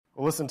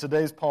Listen,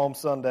 today's Palm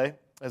Sunday,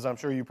 as I'm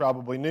sure you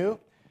probably knew.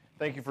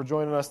 Thank you for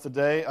joining us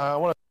today. I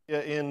want to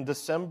tell you, in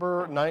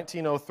December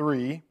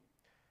 1903,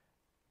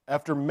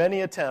 after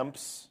many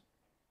attempts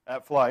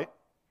at flight,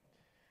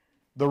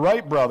 the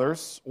Wright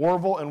brothers,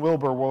 Orville and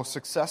Wilbur, were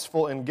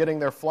successful in getting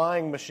their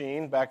flying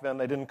machine, back then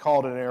they didn't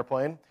call it an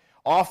airplane,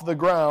 off the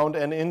ground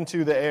and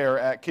into the air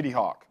at Kitty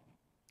Hawk.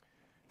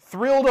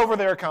 Thrilled over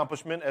their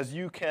accomplishment, as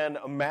you can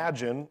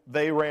imagine,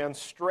 they ran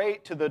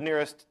straight to the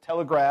nearest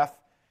telegraph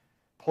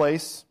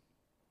place.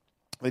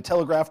 They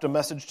telegraphed a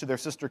message to their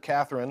sister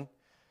Catherine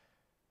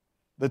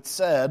that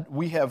said,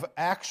 "We have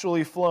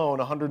actually flown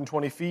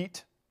 120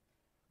 feet.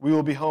 We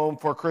will be home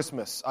for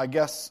Christmas." I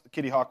guess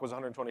Kitty Hawk was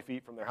 120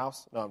 feet from their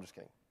house. No, I'm just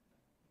kidding.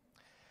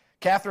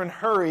 Catherine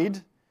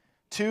hurried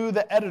to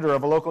the editor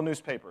of a local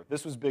newspaper.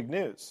 This was big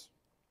news.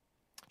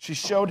 She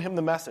showed him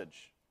the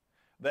message.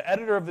 The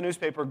editor of the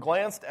newspaper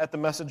glanced at the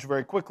message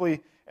very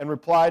quickly and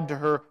replied to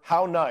her,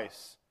 "How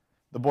nice.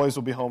 The boys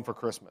will be home for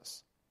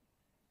Christmas."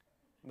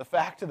 And the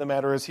fact of the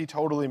matter is he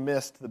totally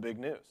missed the big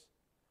news.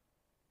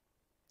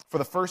 For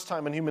the first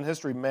time in human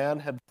history, man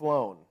had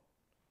flown.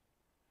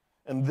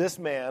 And this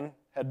man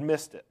had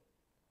missed it.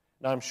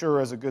 Now, I'm sure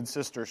as a good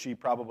sister, she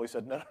probably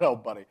said, no,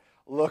 buddy,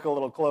 look a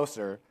little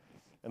closer.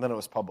 And then it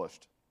was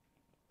published.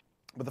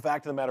 But the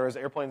fact of the matter is,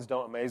 airplanes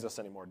don't amaze us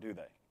anymore, do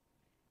they?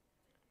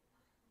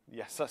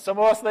 Yes, some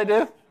of us, they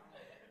do.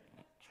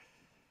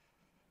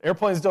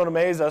 Airplanes don't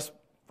amaze us,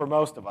 for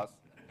most of us,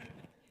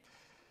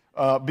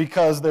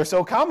 because they're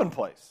so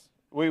commonplace.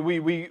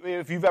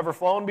 If you've ever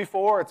flown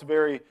before, it's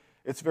very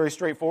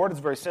straightforward. It's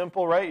very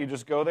simple, right? You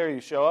just go there,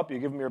 you show up, you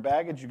give them your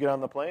baggage, you get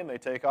on the plane, they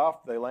take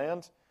off, they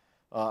land.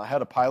 I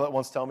had a pilot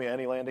once tell me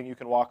any landing you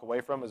can walk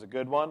away from is a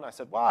good one. I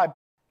said, well,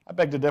 I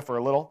beg to differ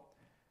a little.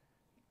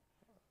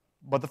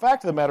 But the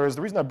fact of the matter is,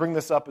 the reason I bring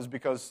this up is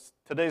because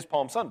today's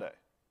Palm Sunday.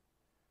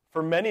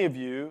 For many of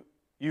you,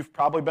 you've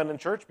probably been in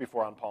church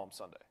before on Palm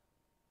Sunday.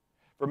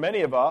 For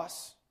many of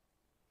us,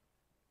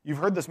 you've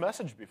heard this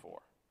message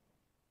before.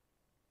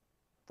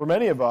 For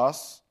many of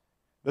us,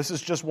 this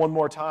is just one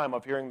more time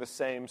of hearing the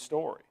same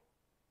story.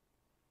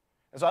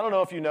 And so I don't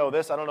know if you know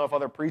this, I don't know if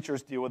other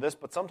preachers deal with this,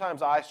 but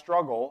sometimes I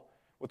struggle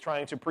with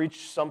trying to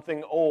preach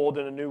something old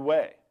in a new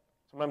way.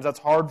 Sometimes that's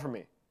hard for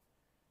me.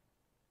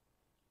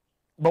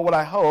 But what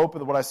I hope,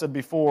 and what I said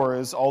before,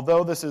 is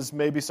although this is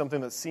maybe something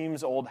that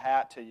seems old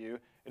hat to you,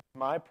 it's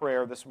my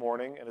prayer this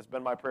morning, and it's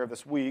been my prayer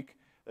this week,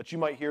 that you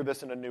might hear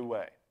this in a new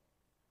way.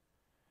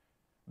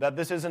 That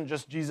this isn't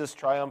just Jesus'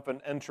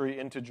 triumphant entry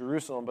into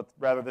Jerusalem, but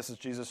rather this is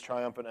Jesus'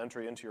 triumphant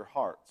entry into your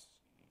hearts.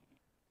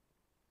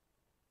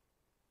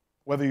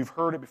 Whether you've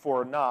heard it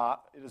before or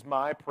not, it is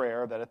my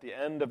prayer that at the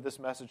end of this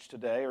message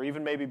today, or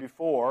even maybe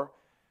before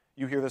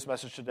you hear this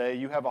message today,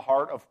 you have a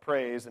heart of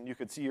praise and you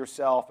could see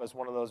yourself as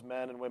one of those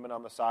men and women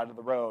on the side of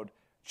the road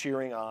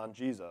cheering on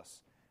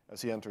Jesus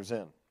as he enters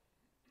in.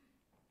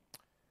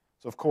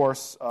 So, of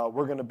course,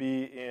 we're going to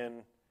be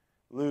in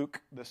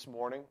Luke this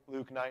morning,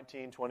 Luke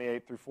 19,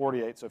 28 through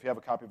 48. So if you have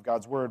a copy of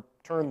God's Word,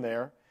 turn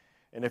there.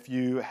 And if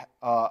you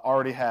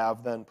already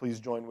have, then please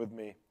join with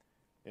me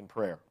in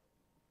prayer.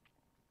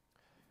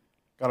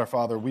 God our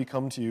Father, we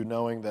come to you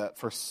knowing that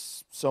for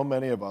so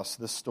many of us,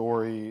 this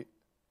story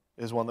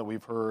is one that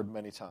we've heard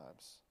many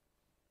times.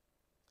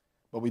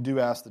 But we do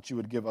ask that you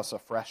would give us a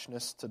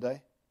freshness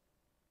today.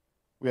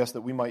 We ask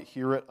that we might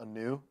hear it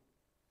anew.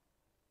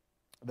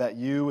 That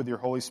you, with your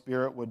Holy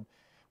Spirit, would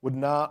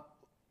not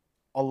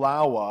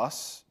allow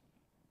us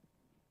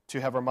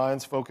to have our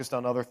minds focused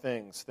on other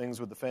things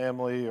with the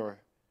family or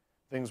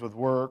things with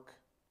work,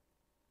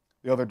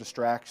 the other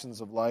distractions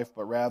of life,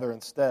 but rather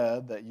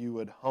instead that you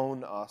would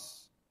hone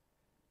us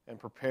and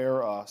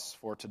prepare us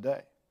for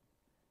today.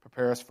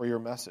 Prepare us for your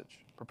message.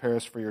 Prepare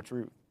us for your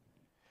truth.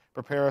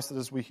 Prepare us that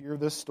as we hear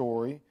this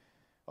story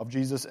of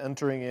Jesus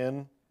entering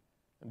in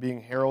and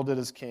being heralded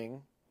as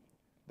king,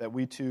 that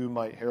we too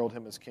might herald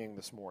him as king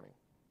this morning.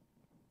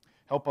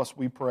 Help us,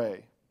 we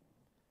pray.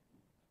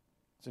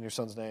 It's in your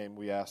Son's name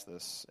we ask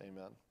this.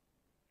 Amen.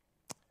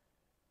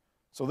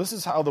 So this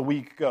is how the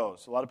week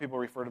goes. A lot of people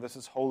refer to this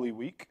as Holy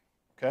Week.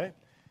 Okay?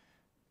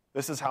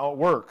 This is how it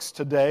works.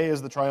 Today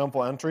is the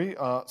triumphal entry.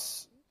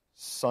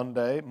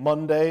 Sunday.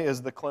 Monday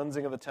is the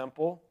cleansing of the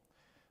temple.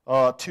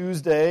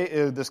 Tuesday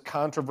is this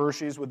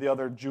controversies with the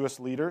other Jewish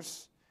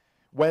leaders.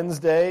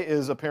 Wednesday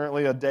is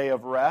apparently a day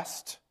of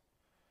rest.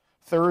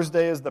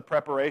 Thursday is the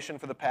preparation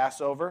for the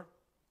Passover.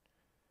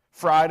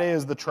 Friday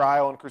is the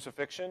trial and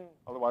crucifixion,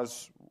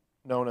 otherwise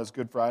known as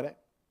Good Friday.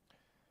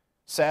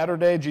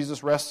 Saturday,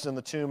 Jesus rests in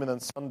the tomb, and then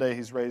Sunday,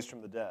 he's raised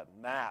from the dead.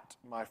 And that,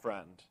 my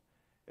friend,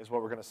 is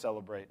what we're going to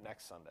celebrate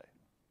next Sunday.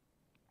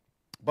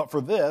 But for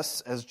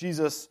this, as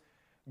Jesus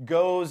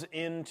goes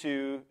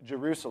into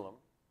Jerusalem,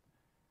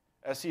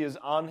 as he is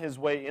on his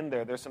way in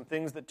there, there's some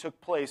things that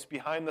took place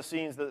behind the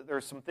scenes,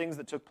 there's some things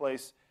that took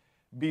place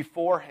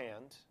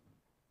beforehand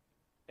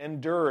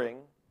and during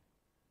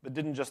that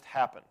didn't just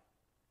happen.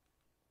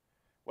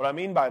 What I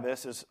mean by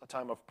this is a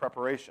time of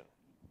preparation.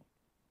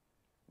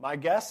 My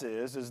guess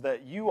is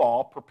that you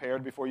all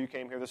prepared before you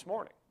came here this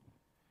morning.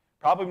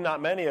 Probably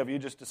not many of you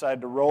just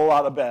decided to roll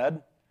out of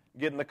bed,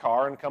 get in the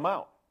car, and come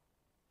out.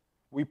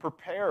 We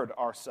prepared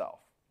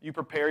ourselves. You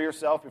prepare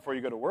yourself before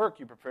you go to work.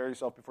 You prepare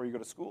yourself before you go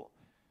to school.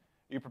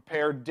 You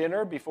prepare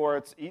dinner before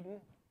it's eaten,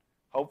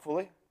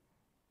 hopefully.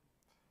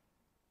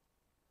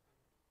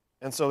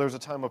 And so there's a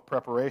time of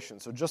preparation.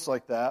 So just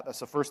like that, that's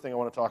the first thing I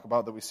want to talk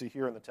about that we see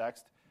here in the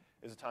text,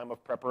 is a time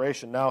of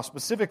preparation. Now,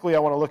 specifically, I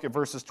want to look at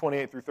verses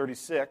 28 through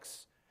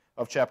 36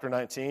 of chapter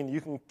 19.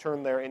 You can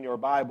turn there in your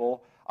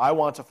Bible. I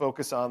want to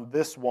focus on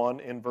this one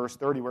in verse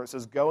 30, where it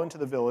says, "Go into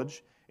the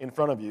village in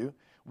front of you,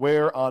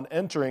 where on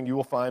entering you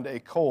will find a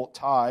colt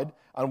tied,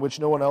 on which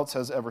no one else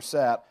has ever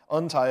sat.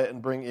 Untie it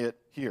and bring it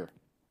here."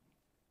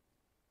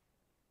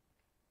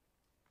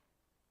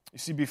 You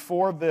see,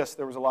 before this,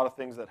 there was a lot of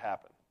things that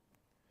happened.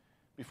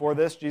 Before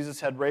this,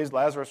 Jesus had raised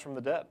Lazarus from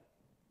the dead.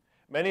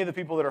 Many of the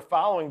people that are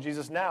following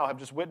Jesus now have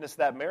just witnessed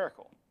that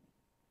miracle.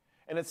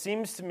 And it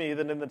seems to me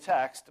that in the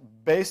text,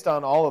 based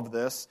on all of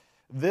this,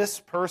 this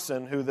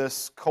person who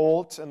this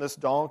colt and this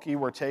donkey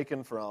were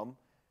taken from,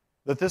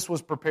 that this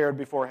was prepared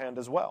beforehand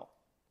as well.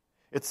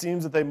 It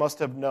seems that they must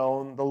have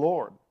known the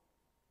Lord.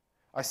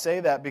 I say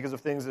that because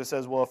of things that it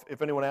says, well,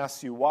 if anyone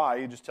asks you why,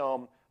 you just tell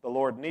them the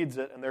Lord needs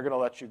it and they're going to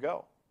let you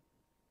go.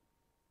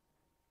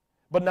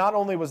 But not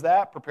only was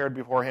that prepared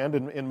beforehand,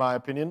 in my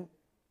opinion,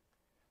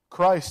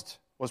 Christ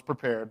was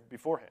prepared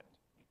beforehand.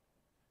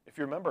 If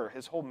you remember,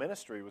 his whole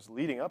ministry was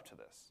leading up to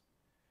this.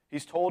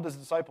 He's told his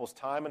disciples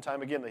time and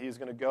time again that he's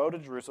going to go to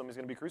Jerusalem, he's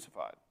going to be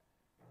crucified.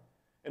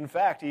 In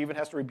fact, he even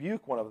has to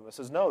rebuke one of them. He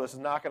says, no, this is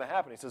not going to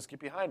happen. He says, "Get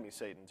behind me,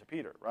 Satan," to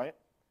Peter, right?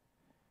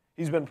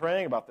 He's been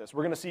praying about this.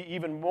 We're going to see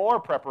even more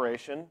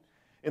preparation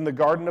in the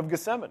Garden of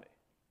Gethsemane.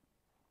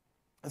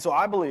 And so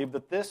I believe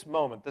that this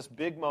moment, this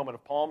big moment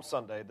of Palm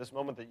Sunday, this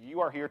moment that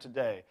you are here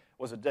today,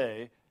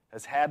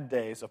 has had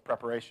days of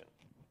preparation.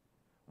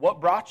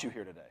 What brought you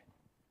here today?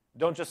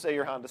 Don't just say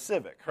your Honda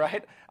Civic,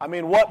 right? I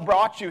mean, what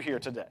brought you here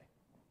today?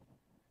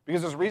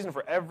 Because there's a reason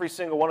for every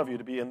single one of you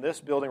to be in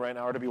this building right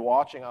now or to be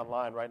watching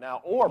online right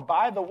now. Or,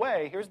 by the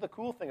way, here's the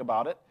cool thing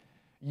about it.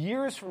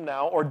 Years from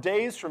now or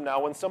days from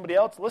now when somebody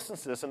else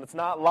listens to this and it's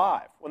not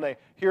live, when they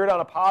hear it on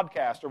a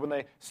podcast or when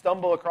they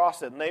stumble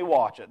across it and they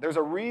watch it, there's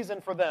a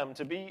reason for them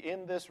to be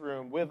in this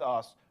room with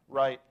us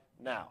right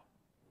now.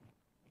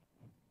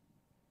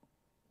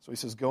 So he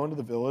says, "Go into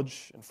the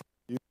village and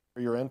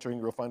where you're entering,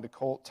 you'll find a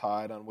colt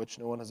tied on which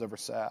no one has ever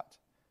sat.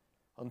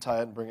 Untie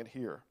it and bring it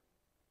here."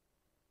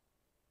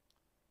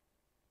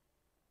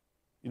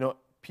 You know,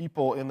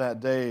 people in that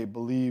day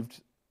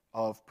believed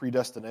of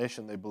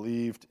predestination. They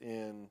believed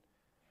in,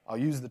 I'll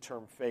use the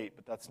term fate,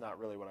 but that's not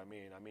really what I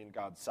mean. I mean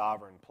God's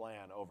sovereign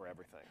plan over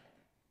everything.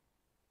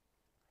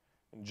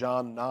 In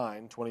John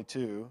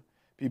 9:22,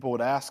 people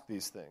would ask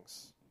these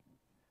things.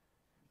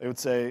 They would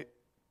say,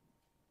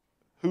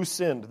 "Who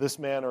sinned, this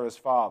man or his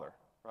father?"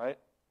 Right?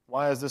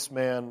 "Why is this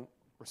man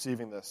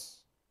receiving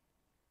this?"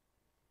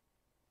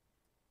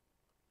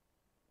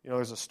 You know,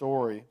 there's a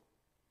story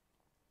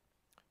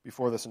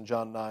before this in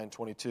John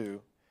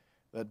 9:22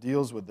 that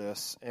deals with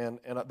this. And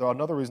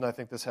another reason I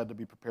think this had to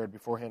be prepared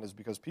beforehand is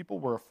because people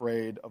were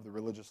afraid of the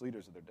religious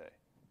leaders of their day.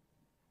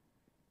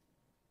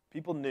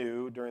 People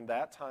knew during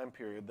that time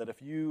period that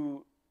if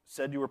you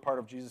said you were part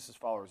of Jesus'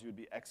 followers, you would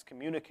be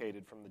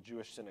excommunicated from the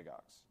Jewish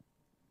synagogues.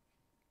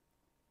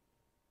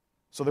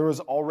 So there was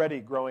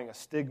already growing a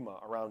stigma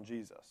around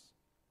Jesus.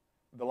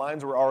 The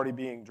lines were already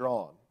being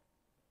drawn.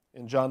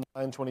 In John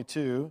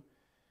 9:22,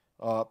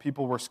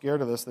 people were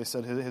scared of this. They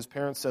said his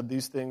parents said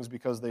these things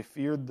because they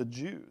feared the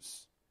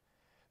Jews.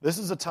 This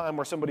is a time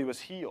where somebody was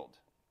healed.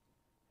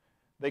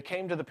 They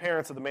came to the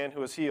parents of the man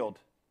who was healed,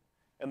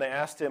 and they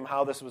asked him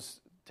how this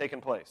was taking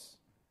place.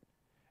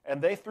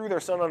 And they threw their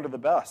son under the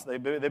bus. They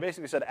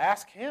basically said,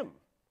 "Ask him.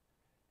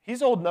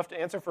 He's old enough to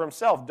answer for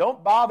himself.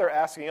 Don't bother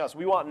asking us.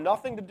 We want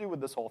nothing to do with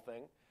this whole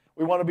thing.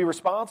 We want to be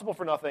responsible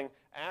for nothing.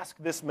 Ask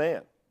this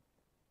man."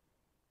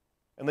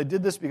 And they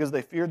did this because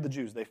they feared the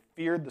Jews. They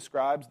feared the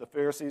scribes, the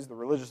Pharisees, the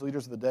religious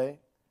leaders of the day.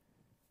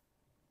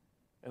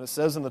 And it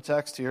says in the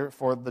text here,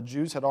 "For the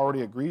Jews had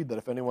already agreed that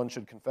if anyone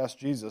should confess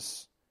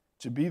Jesus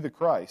to be the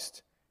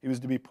Christ, he was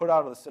to be put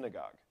out of the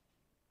synagogue."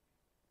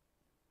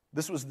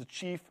 This was the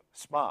chief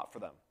spot for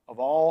them. Of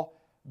all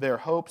their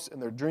hopes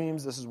and their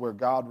dreams, this is where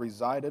God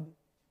resided.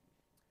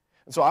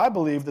 And so I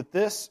believe that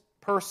this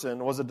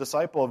person was a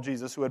disciple of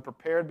Jesus who had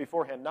prepared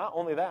beforehand. Not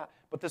only that,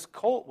 but this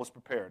colt was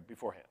prepared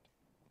beforehand.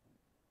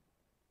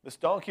 This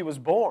donkey was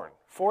born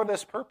for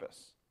this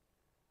purpose.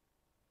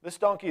 This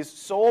donkey's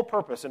sole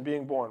purpose in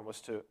being born was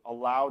to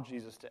allow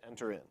Jesus to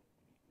enter in.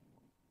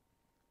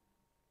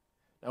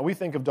 Now, we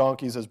think of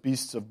donkeys as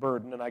beasts of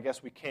burden, and I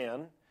guess we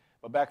can,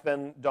 but back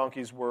then,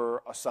 donkeys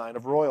were a sign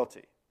of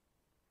royalty.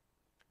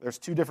 There's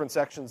two different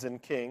sections in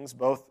Kings,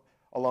 both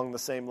along the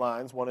same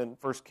lines, one in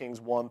 1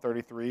 Kings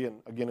 1:33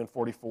 and again in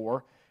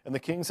 44. And the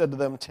king said to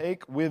them,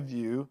 "Take with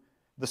you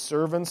the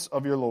servants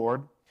of your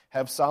Lord,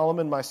 have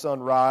Solomon my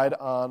son ride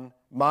on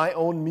my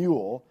own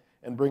mule,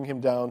 and bring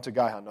him down to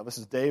Gihon." Now this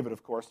is David,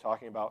 of course,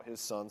 talking about his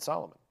son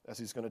Solomon, as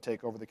he's going to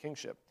take over the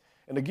kingship.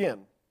 And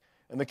again,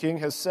 And the king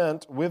has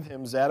sent with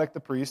him Zadok the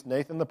priest,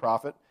 Nathan the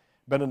prophet,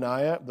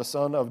 Benaniah the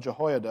son of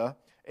Jehoiada,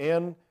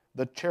 and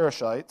the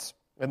Cherethites,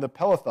 and the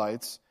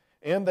Pelethites,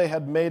 and they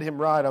had made him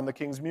ride on the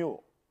king's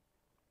mule.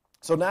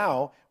 So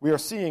now we are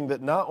seeing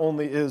that not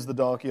only is the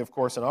donkey, of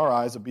course, in our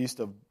eyes, a beast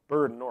of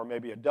burden, or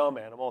maybe a dumb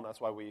animal, and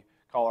that's why we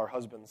call our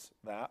husbands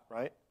that,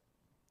 right?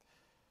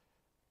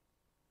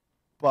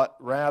 But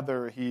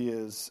rather he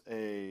is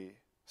a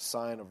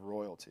sign of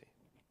royalty.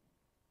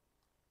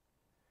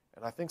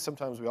 And I think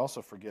sometimes we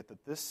also forget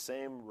that this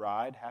same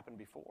ride happened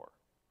before,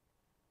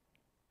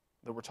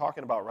 that we're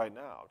talking about right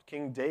now.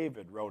 King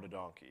David rode a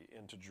donkey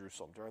into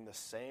Jerusalem during the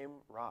same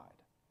ride,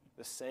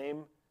 the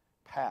same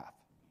path.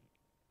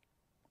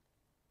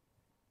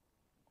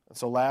 And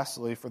so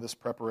lastly, for this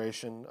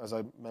preparation, as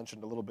I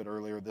mentioned a little bit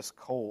earlier, this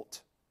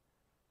colt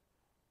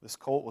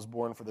was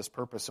born for this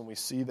purpose, and we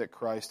see that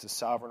Christ is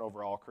sovereign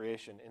over all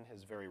creation in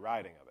his very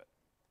riding of it.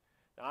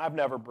 Now, I've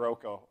never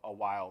broke a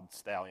wild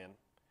stallion,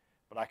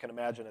 but I can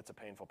imagine it's a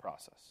painful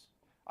process.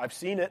 I've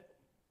seen it.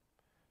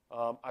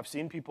 I've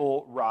seen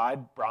people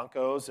ride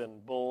broncos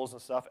and bulls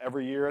and stuff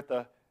every year at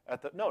the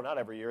no, not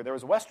every year. There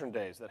was Western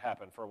Days that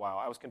happened for a while.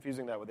 I was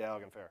confusing that with the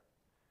Allegan Fair.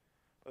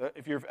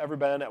 If you've ever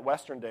been at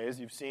Western Days,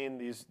 you've seen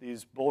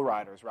these bull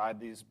riders ride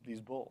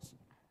these bulls.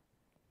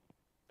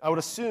 I would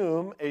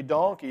assume a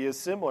donkey is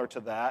similar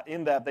to that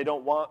in that they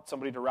don't want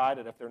somebody to ride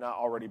it if they're not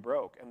already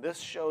broke. And this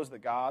shows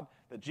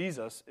that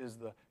Jesus is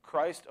the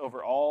Christ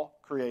over all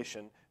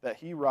creation, that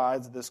he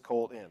rides this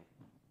colt in.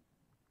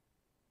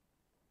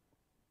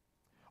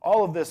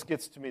 All of this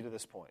gets me to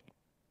this point.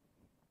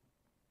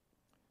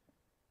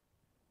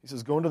 He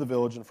says, go into the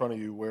village in front of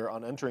you where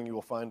on entering you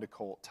will find a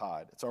colt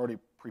tied. It's already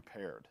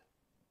prepared.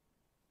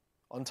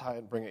 Untie it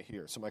and bring it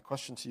here. So my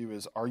question to you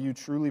is, are you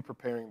truly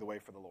preparing the way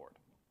for the Lord?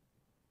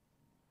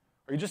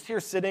 Are you just here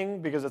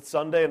sitting because it's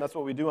Sunday and that's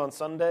what we do on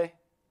Sunday?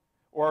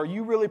 Or are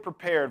you really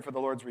prepared for the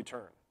Lord's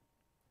return?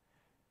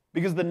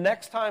 Because the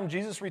next time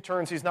Jesus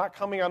returns, he's not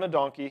coming on a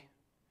donkey.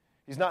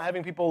 He's not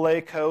having people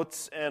lay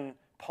coats and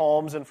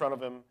palms in front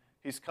of him.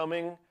 He's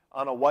coming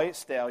on a white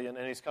stallion,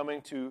 and he's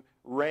coming to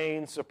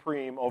reign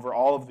supreme over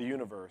all of the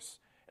universe.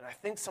 And I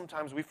think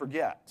sometimes we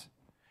forget.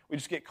 We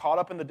just get caught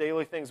up in the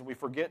daily things, and we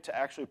forget to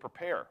actually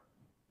prepare.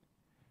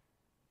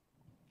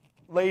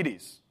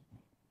 Ladies,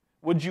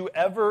 would you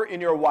ever,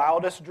 in your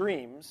wildest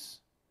dreams,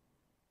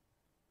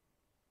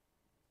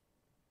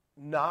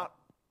 not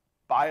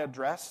buy a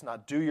dress,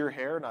 not do your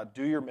hair, not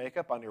do your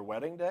makeup on your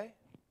wedding day?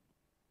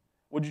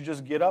 Would you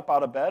just get up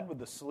out of bed with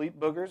the sleep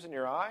boogers in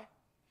your eye,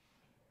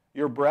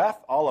 your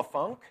breath all a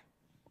funk,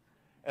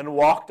 and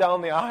walk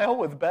down the aisle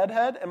with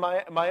bedhead? And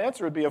my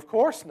answer would be, of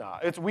course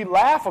not. We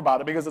laugh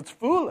about it because it's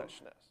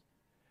foolishness.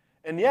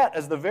 And yet,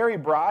 as the very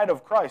bride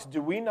of Christ,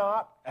 do we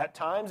not, at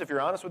times, if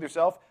you're honest with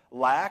yourself,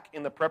 lack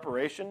in the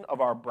preparation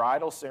of our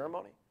bridal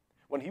ceremony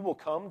when he will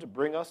come to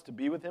bring us to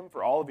be with him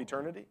for all of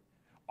eternity?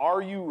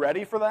 Are you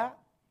ready for that?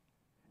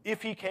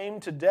 If he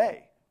came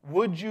today,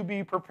 would you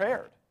be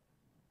prepared?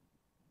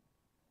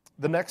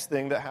 The next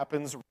thing that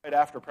happens right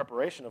after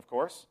preparation, of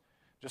course,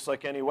 just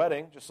like any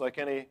wedding, just like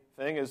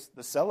anything, is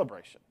the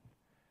celebration.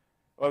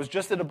 I was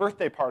just at a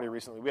birthday party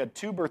recently. We had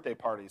 2 birthday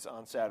parties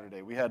on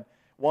Saturday. We had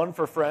one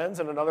for friends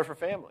and another for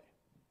family.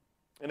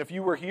 And if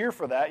you were here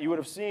for that, you would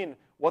have seen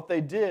what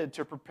they did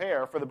to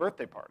prepare for the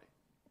birthday party.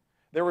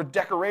 There were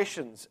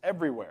decorations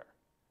everywhere.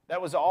 That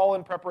was all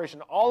in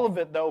preparation. All of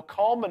it, though,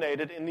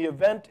 culminated in the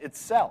event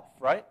itself,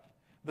 right?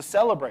 The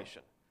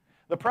celebration.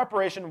 The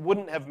preparation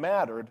wouldn't have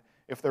mattered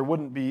if there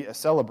wouldn't be a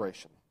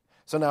celebration.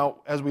 So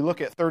now, as we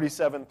look at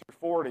 37 through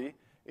 40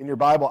 in your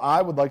Bible,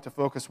 I would like to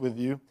focus with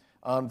you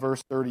on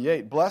verse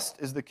 38.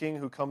 Blessed is the King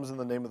who comes in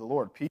the name of the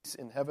Lord, peace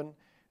in heaven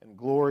and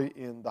glory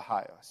in the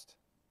highest.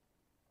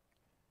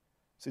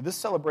 See, this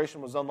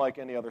celebration was unlike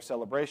any other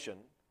celebration,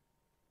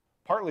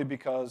 partly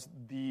because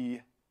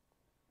the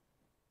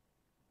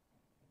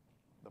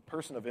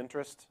person of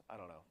interest, I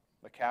don't know,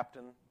 the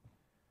captain,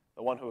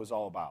 the one who was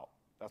all about,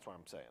 that's what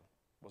I'm saying,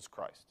 was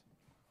Christ.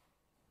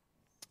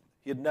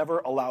 He had never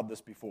allowed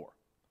this before.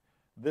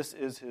 This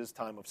is his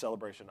time of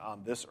celebration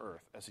on this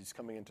earth as he's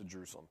coming into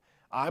Jerusalem.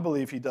 I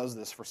believe he does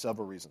this for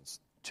several reasons,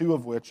 2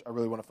 of which I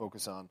really want to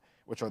focus on,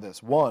 which are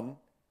this. 1,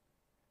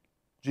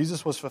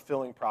 Jesus was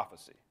fulfilling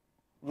prophecy,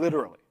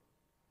 literally.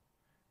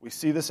 We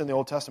see this in the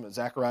Old Testament,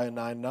 Zechariah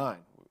 9:9.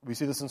 We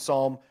see this in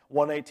Psalm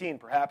 118.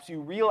 Perhaps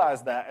you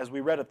realize that as we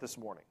read it this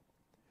morning.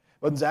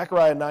 But in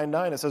Zechariah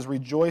 9:9 it says,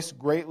 Rejoice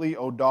greatly,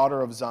 O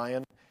daughter of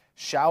Zion.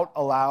 Shout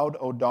aloud,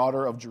 O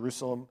daughter of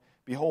Jerusalem.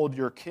 Behold,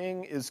 your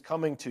king is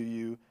coming to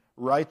you.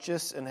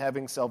 Righteous and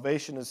having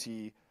salvation is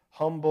he,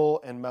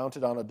 humble and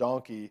mounted on a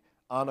donkey,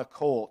 on a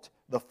colt,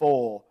 the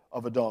foal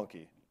of a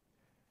donkey.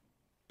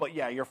 But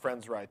yeah, your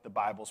friend's right. The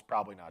Bible's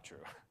probably not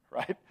true,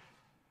 right?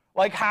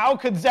 Like, how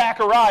could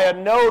Zechariah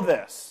know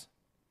this?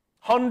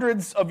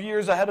 Hundreds of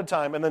years ahead of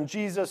time, and then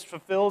Jesus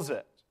fulfills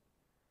it,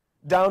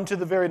 down to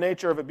the very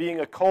nature of it being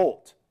a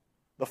colt,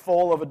 the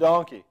foal of a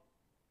donkey.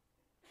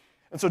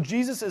 And so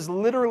Jesus is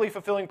literally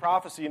fulfilling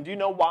prophecy, and do you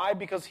know why?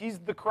 Because he's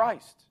the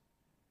Christ.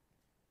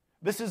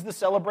 This is the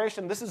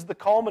celebration. This is the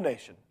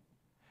culmination.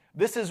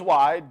 This is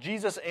why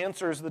Jesus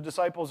answers the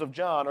disciples of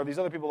John, or these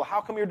other people,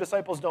 how come your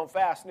disciples don't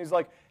fast? And he's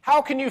like,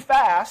 how can you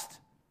fast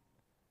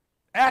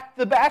at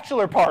the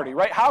bachelor party,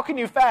 right? How can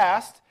you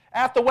fast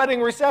at the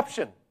wedding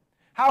reception?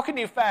 How can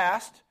you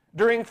fast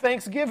during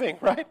Thanksgiving,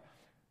 right?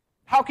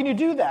 How can you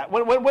do that?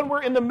 When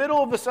we're in the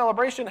middle of the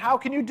celebration, how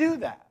can you do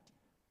that?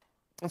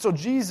 And so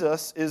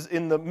Jesus is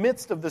in the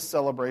midst of this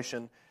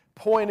celebration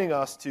pointing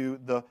us to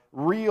the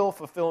real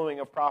fulfilling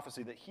of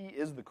prophecy, that he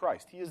is the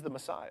Christ. He is the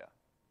Messiah.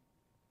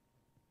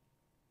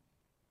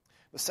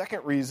 The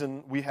second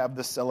reason we have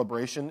this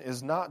celebration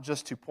is not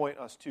just to point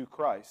us to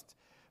Christ,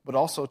 but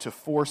also to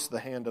force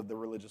the hand of the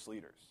religious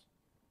leaders.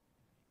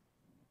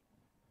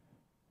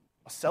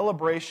 A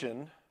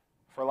celebration,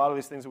 for a lot of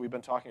these things that we've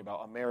been talking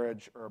about, a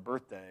marriage or a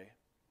birthday,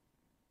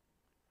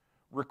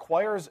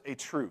 requires a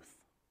truth.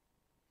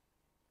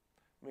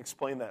 Let me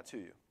explain that to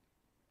you.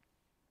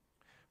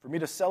 For me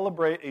to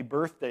celebrate a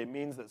birthday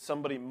means that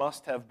somebody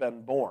must have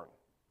been born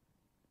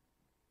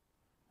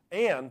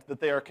and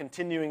that they are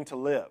continuing to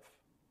live.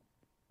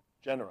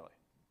 Generally.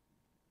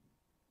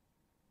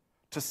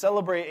 To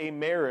celebrate a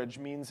marriage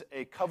means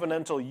a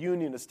covenantal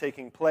union is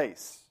taking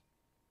place.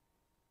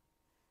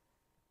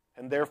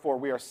 And therefore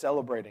we are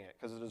celebrating it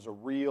because it is a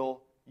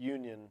real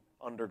union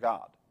under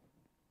God.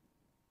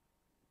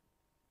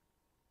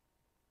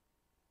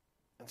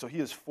 And so he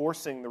is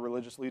forcing the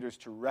religious leaders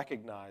to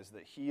recognize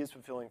that he is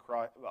fulfilling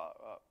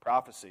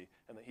prophecy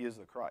and that he is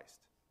the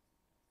Christ.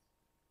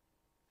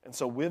 And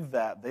so with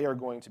that, they are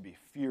going to be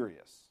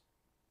furious.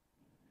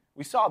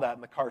 We saw that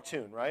in the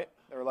cartoon, right?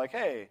 They were like,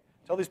 hey,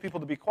 tell these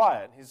people to be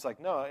quiet. And he's like,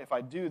 no, if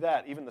I do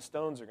that, even the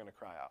stones are going to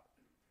cry out.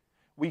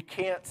 We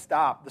can't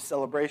stop the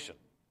celebration,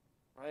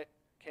 right?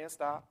 Can't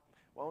stop.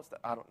 Won't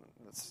stop.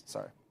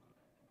 Sorry.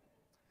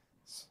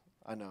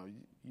 I know,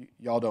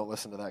 y'all don't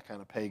listen to that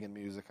kind of pagan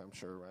music, I'm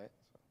sure, right?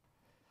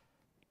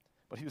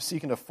 But he was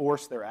seeking to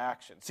force their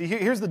action. See,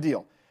 here's the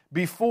deal.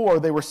 Before,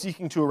 they were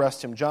seeking to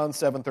arrest him, John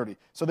 7:30.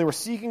 So they were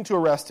seeking to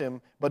arrest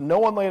him, but no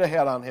one laid a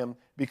hand on him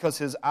because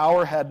his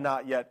hour had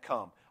not yet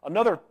come.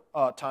 Another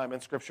time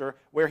in Scripture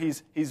where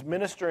he's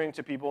ministering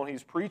to people and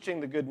he's preaching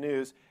the good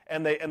news,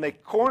 and they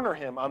corner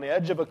him on the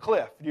edge of a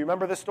cliff. Do you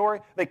remember this story?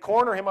 They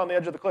corner him on the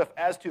edge of the cliff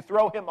as to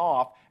throw him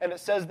off, and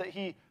it says that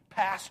he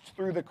passed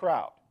through the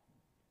crowd.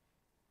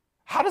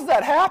 How does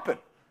that happen?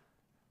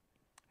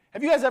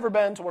 Have you guys ever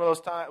been to one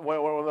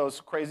of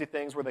those crazy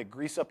things where they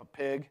grease up a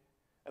pig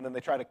and then they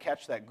try to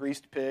catch that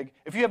greased pig?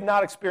 If you have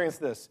not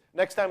experienced this,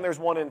 next time there's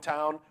one in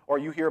town or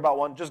you hear about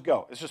one, just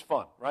go. It's just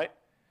fun, right?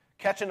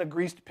 Catching a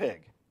greased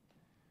pig.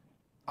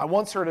 I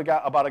once heard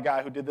about a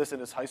guy who did this in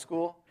his high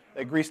school.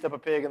 They greased up a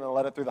pig and then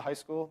let it through the high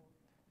school.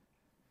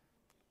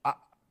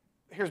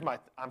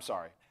 I'm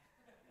sorry.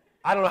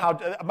 I don't know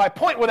how, my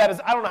point with that is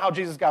I don't know how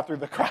Jesus got through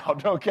the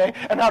crowd, okay?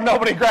 And how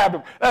nobody grabbed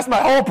him. That's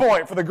my whole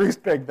point for the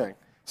greased pig thing.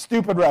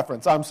 Stupid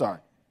reference, I'm sorry.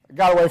 It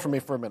got away from me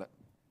for a minute.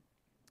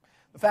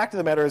 The fact of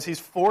the matter is he's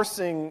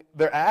forcing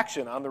their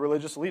action on the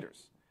religious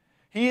leaders.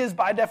 He is,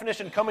 by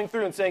definition, coming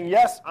through and saying,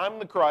 yes, I'm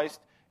the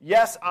Christ.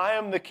 Yes, I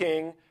am the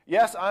King.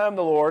 Yes, I am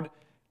the Lord.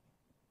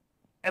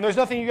 And there's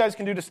nothing you guys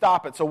can do to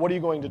stop it, so what are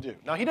you going to do?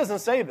 Now, he doesn't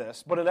say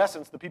this, but in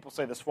essence, the people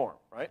say this for him,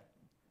 right?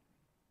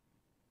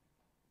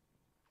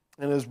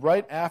 And it is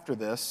right after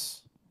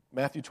this,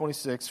 Matthew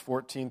 26,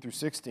 14 through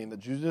 16, that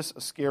Judas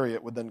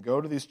Iscariot would then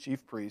go to these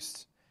chief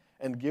priests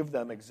and give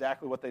them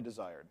exactly what they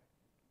desired.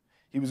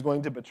 He was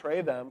going to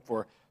betray them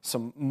for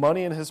some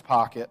money in his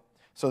pocket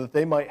so that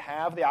they might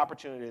have the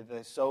opportunity that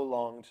they so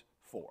longed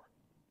for.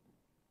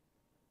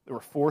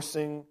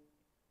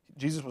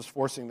 Jesus was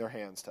forcing their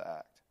hands to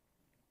act.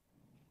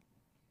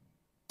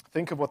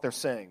 Think of what they're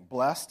saying.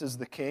 Blessed is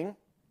the King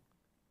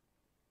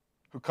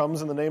who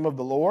comes in the name of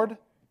the Lord.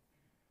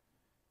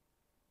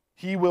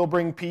 He will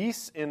bring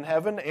peace in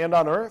heaven and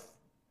on earth.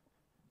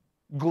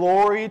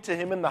 Glory to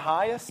him in the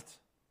highest.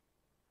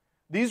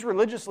 These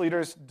religious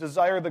leaders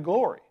desire the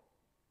glory.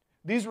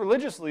 These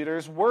religious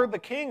leaders were the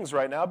kings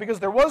right now because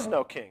there was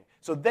no king.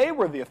 So they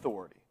were the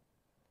authority.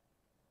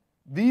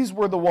 These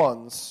were the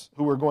ones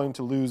who were going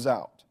to lose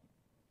out.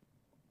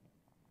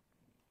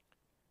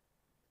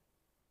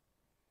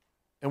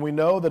 And we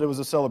know that it was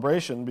a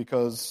celebration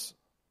because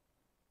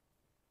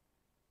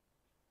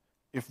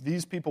if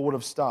these people would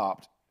have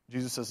stopped,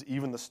 Jesus says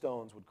even the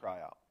stones would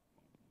cry out.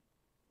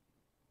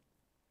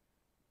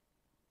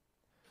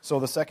 So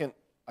the second,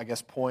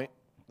 point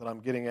that I'm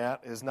getting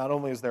at is not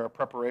only is there a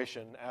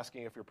preparation,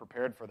 asking if you're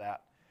prepared for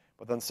that,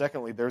 but then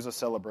secondly, there's a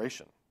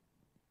celebration.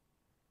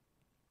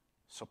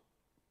 So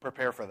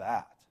prepare for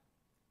that.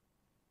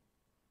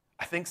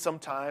 I think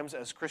sometimes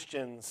as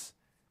Christians,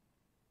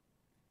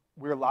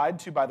 we're lied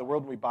to by the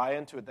world and we buy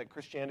into it that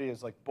Christianity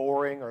is like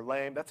boring or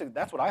lame.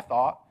 That's what I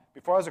thought.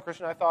 Before I was a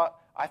Christian, I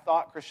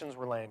thought Christians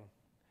were lame.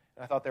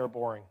 And I thought they were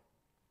boring.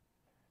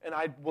 And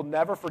I will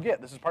never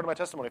forget, this is part of my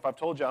testimony. If I've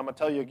told you, I'm going to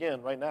tell you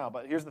again right now.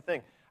 But here's the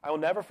thing. I will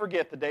never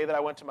forget the day that I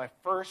went to my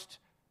first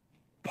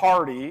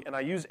party, and I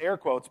use air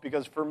quotes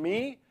because for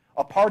me,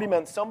 a party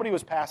meant somebody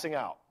was passing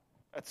out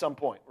at some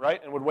point,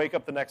 right? And would wake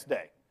up the next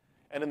day.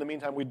 And in the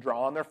meantime, we'd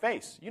draw on their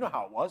face. You know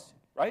how it was,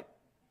 right?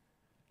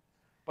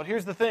 But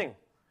here's the thing.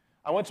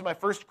 I went to my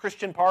first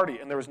Christian party,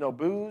 and there was no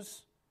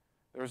booze,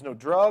 there was no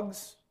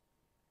drugs,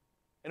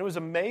 and it was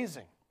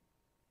amazing.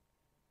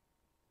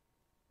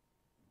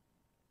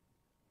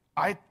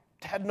 I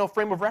had no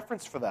frame of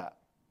reference for that.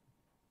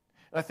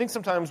 And I think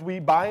sometimes we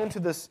buy into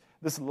this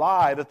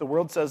lie that the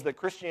world says that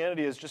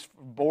Christianity is just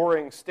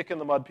boring,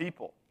 stick-in-the-mud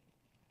people.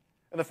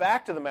 And the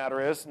fact of the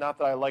matter is, not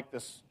that I like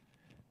this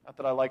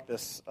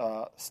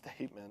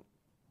statement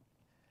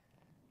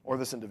or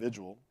this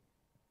individual,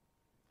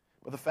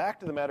 but the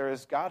fact of the matter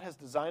is God has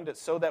designed it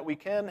so that we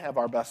can have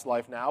our best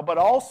life now, but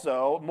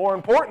also, more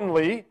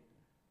importantly,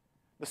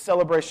 the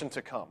celebration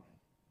to come.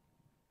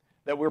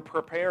 That we're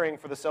preparing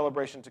for the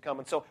celebration to come.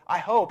 And so I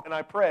hope and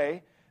I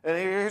pray, and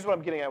here's what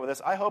I'm getting at with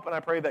this. I hope and I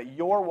pray that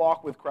your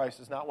walk with Christ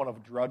is not one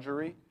of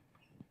drudgery,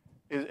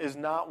 is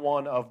not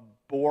one of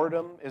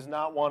boredom, is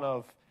not one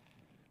of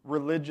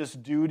religious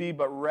duty,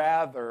 but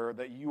rather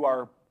that you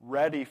are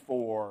ready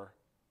for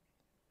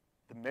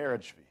the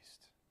marriage feast,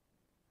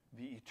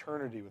 the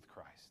eternity with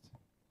Christ,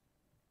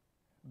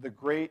 the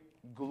great,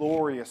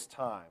 glorious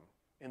time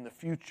in the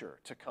future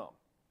to come.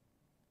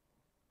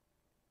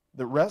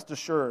 That rest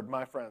assured,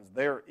 my friends,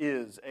 there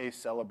is a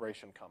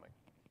celebration coming.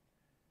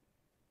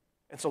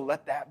 And so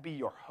let that be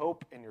your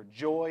hope and your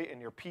joy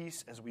and your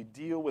peace as we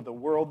deal with a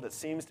world that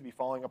seems to be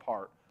falling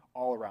apart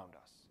all around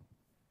us.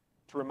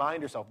 To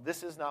remind yourself,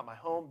 this is not my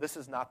home, this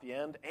is not the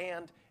end,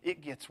 and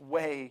it gets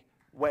way,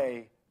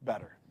 way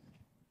better.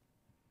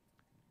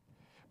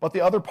 But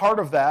the other part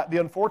of that, the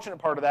unfortunate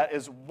part of that,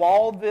 is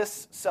while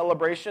this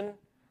celebration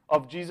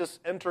of Jesus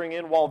entering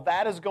in, while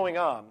that is going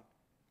on,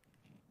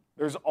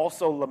 there's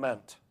also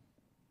lament.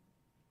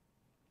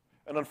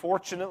 And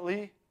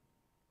unfortunately,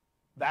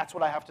 that's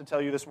what I have to tell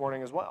you this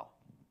morning as well.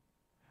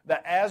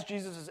 That as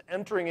Jesus is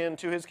entering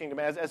into his kingdom,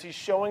 as he's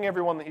showing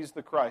everyone that he's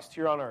the Christ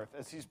here on earth,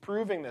 as he's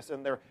proving this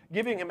and they're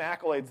giving him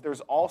accolades,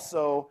 there's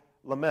also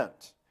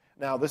lament.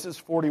 Now, this is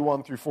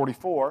 41 through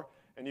 44,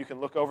 and you can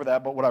look over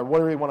that, but what I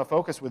really want to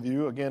focus with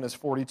you, again, is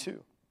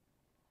 42.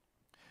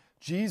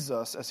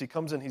 Jesus, as he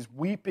comes in, he's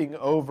weeping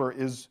over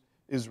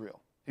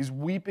Israel. He's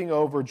weeping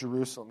over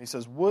Jerusalem. He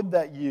says, "Would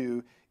that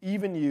you,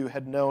 even you,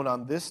 had known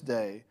on this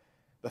day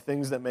the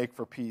things that make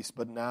for peace,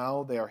 but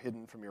now they are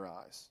hidden from your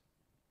eyes."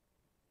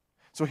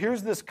 So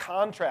here's this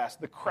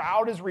contrast. The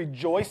crowd is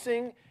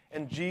rejoicing,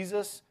 and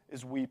Jesus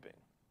is weeping.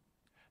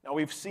 Now,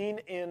 we've seen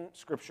in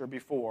Scripture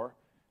before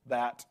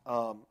that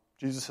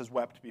Jesus has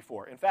wept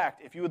before. In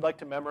fact, if you would like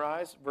to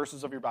memorize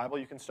verses of your Bible,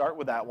 you can start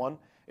with that one.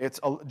 It's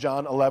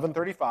John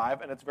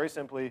 11:35, and it's very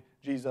simply,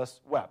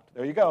 Jesus wept.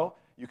 There you go.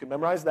 You can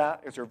memorize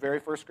that. It's your very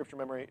first Scripture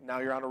memory. Now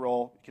you're on a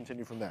roll.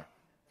 Continue from there.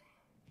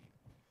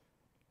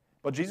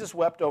 But Jesus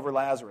wept over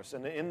Lazarus,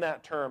 and in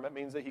that term, it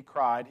means that he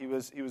cried. He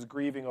was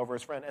grieving over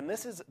his friend. And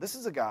this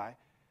is a guy,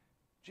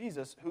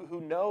 Jesus, who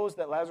knows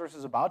that Lazarus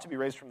is about to be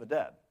raised from the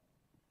dead.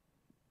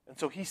 And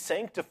so he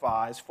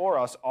sanctifies for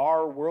us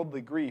our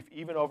worldly grief,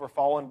 even over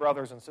fallen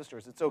brothers and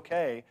sisters. It's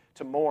okay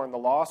to mourn the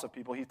loss of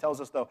people. He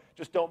tells us, though,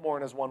 just don't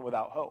mourn as one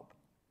without hope.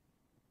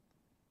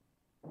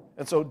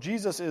 And so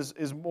Jesus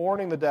is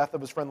mourning the death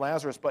of his friend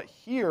Lazarus, but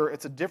here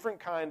it's a different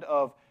kind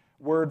of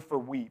word for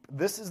weep.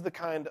 This is the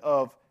kind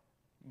of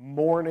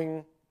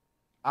mourning,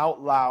 out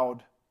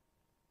loud,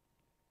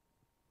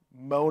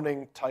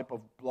 moaning type of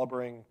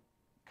blubbering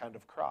kind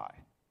of cry.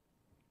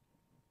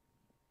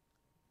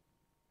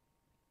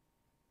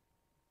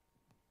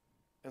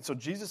 And so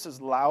Jesus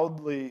is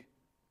loudly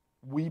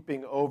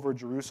weeping over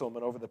Jerusalem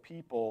and over the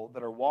people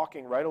that are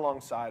walking right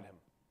alongside him.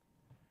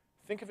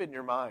 Think of it in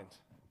your mind.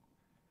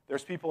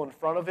 There's people in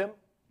front of him.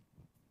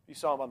 You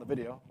saw him on the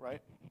video,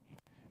 right?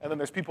 And then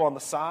there's people on the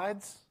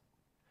sides.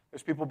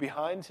 There's people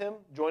behind him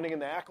joining in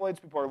the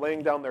accolades. People are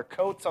laying down their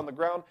coats on the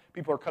ground.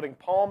 People are cutting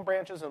palm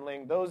branches and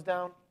laying those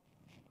down.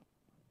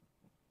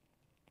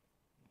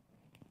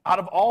 Out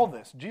of all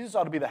this, Jesus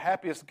ought to be the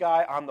happiest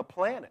guy on the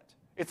planet.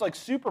 It's like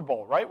Super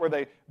Bowl, right, where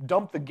they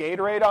dump the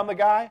Gatorade on the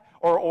guy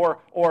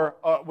or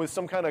with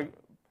some kind of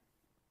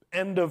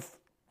end of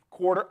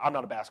quarter, I'm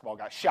not a basketball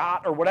guy,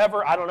 shot or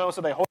whatever, I don't know,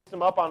 so they hoist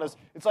him up on his,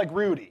 it's like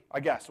Rudy,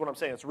 I guess, what I'm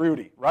saying, it's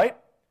Rudy, right?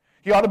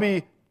 He ought to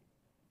be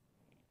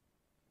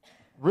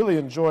really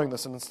enjoying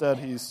this, and instead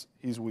he's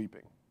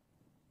weeping.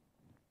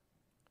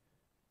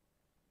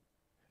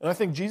 And I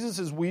think Jesus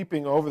is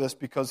weeping over this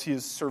because he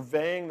is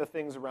surveying the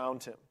things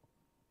around him.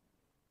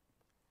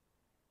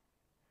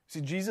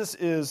 See, Jesus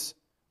is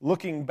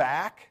looking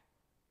back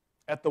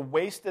at the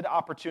wasted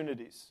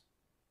opportunities,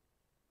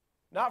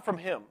 not from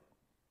him,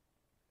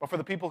 but for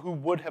the people who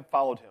would have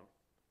followed him.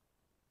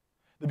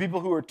 The people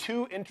who are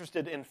too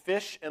interested in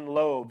fish and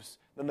loaves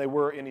than they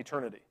were in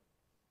eternity.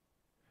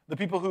 The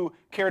people who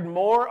cared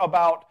more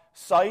about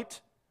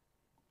sight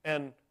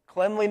and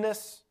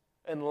cleanliness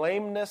and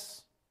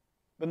lameness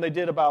than they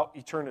did about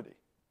eternity.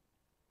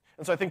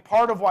 And so I think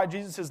part of why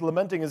Jesus is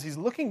lamenting is he's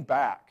looking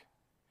back.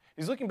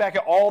 He's looking back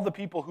at all the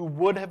people who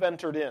would have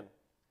entered in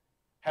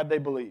had they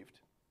believed.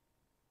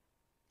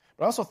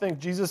 But I also think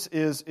Jesus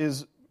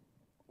is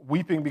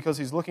weeping because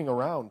he's looking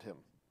around him.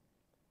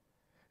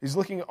 He's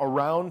looking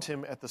around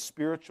him at the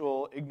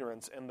spiritual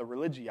ignorance and the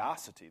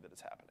religiosity that is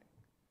happening.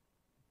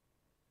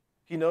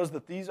 He knows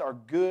that these are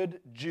good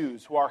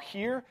Jews who are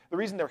here. The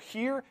reason they're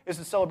here is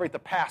to celebrate the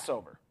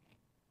Passover.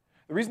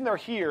 The reason they're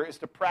here is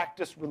to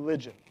practice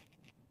religion.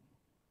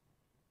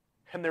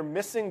 And they're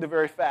missing the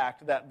very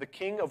fact that the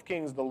King of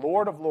Kings, the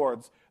Lord of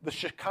Lords, the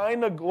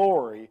Shekinah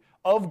glory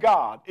of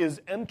God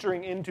is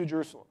entering into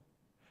Jerusalem.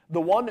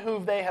 The one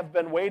who they have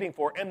been waiting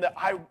for. And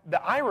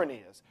the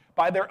irony is,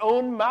 by their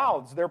own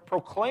mouths, they're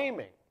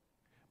proclaiming,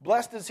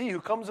 "Blessed is he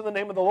who comes in the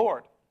name of the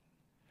Lord."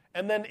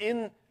 And then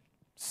in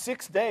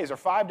 6 days or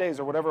 5 days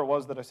or whatever it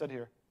was that I said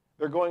here,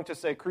 they're going to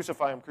say,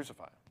 "Crucify him,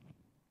 crucify him."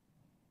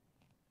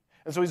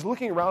 And so he's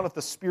looking around at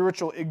the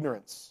spiritual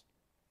ignorance.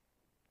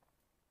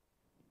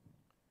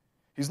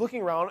 He's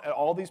looking around at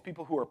all these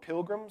people who are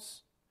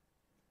pilgrims,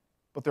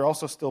 but they're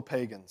also still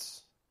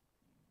pagans.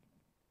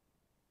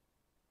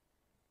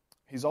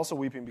 He's also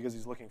weeping because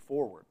he's looking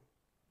forward.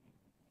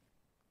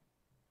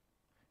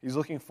 He's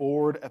looking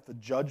forward at the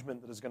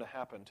judgment that is going to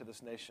happen to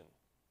this nation.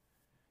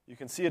 You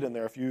can see it in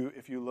there if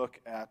you look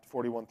at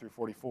 41 through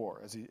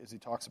 44 as he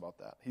talks about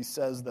that. He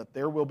says that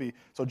there will be,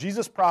 so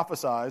Jesus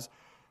prophesies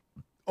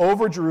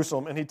over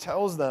Jerusalem, and he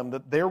tells them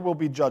that there will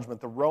be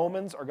judgment. The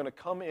Romans are going to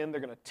come in,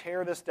 they're going to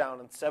tear this down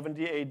in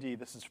 70 AD.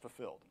 This is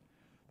fulfilled.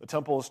 The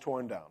temple is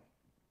torn down.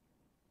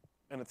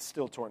 And it's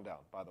still torn down,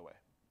 by the way.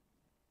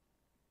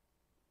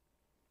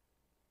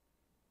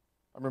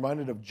 I'm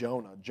reminded of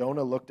Jonah.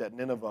 Jonah looked at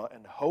Nineveh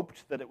and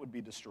hoped that it would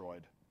be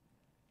destroyed,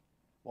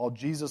 while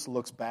Jesus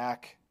looks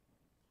back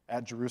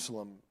at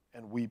Jerusalem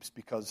and weeps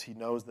because he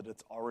knows that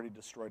it's already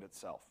destroyed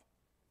itself.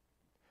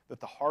 That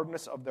the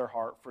hardness of their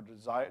heart for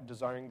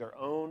desiring their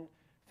own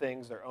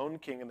things, their own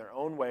king in their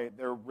own way,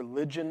 their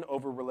religion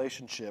over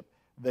relationship,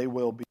 they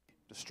will be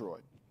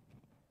destroyed.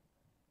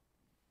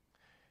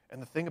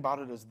 And the thing about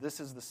it is, this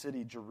is the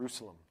city,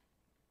 Jerusalem,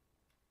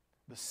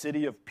 the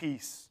city of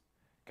peace,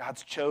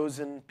 God's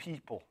chosen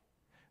people.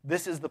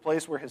 This is the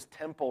place where his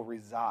temple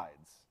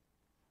resides,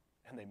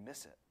 and they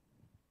miss it.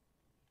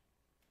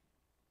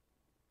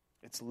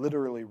 It's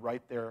literally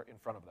right there in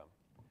front of them.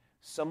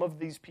 Some of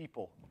these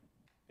people,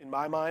 in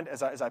my mind,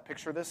 as I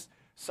picture this,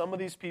 some of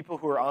these people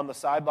who are on the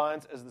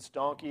sidelines as this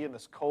donkey and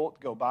this colt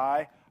go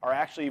by are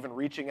actually even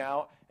reaching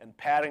out and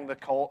patting the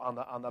colt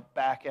on the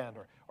back end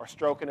or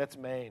stroking its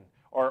mane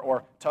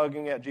or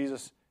tugging at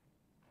Jesus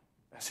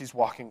as he's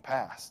walking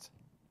past.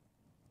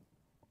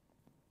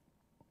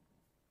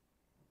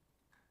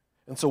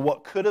 And so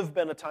what could have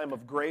been a time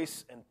of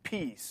grace and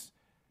peace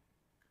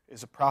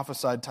is a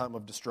prophesied time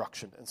of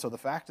destruction. And so the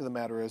fact of the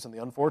matter is, and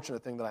the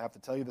unfortunate thing that I have to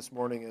tell you this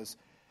morning is,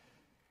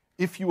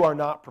 if you are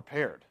not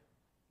prepared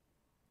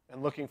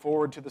and looking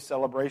forward to the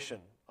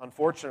celebration,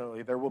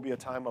 unfortunately, there will be a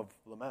time of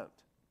lament.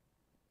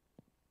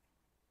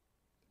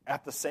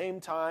 At the same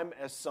time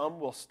as some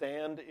will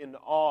stand in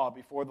awe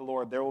before the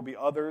Lord, there will be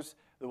others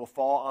that will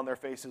fall on their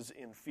faces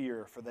in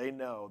fear, for they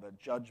know that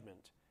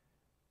judgment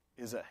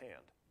is at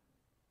hand.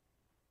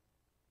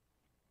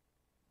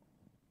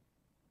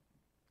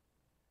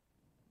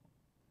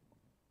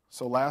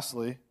 So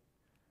lastly,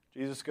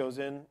 Jesus goes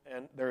in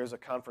and there is a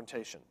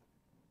confrontation.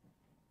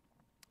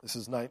 This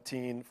is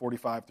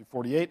 19:45 through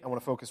 48. I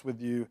want to focus with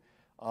you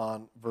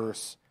on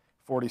verse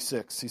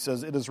 46. He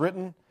says, "It is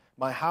written,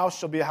 'My house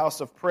shall be a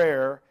house of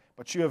prayer,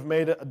 but you have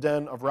made it a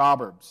den of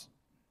robbers.'"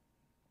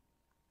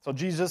 So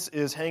Jesus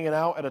is hanging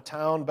out at a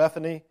town,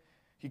 Bethany.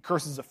 He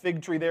curses a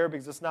fig tree there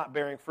because it's not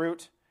bearing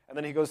fruit. And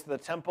then he goes to the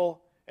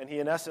temple, and he,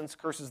 in essence,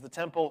 curses the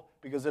temple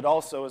because it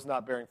also is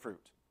not bearing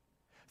fruit.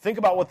 Think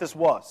about what this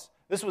was.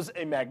 This was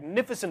a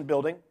magnificent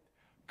building,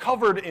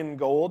 covered in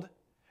gold.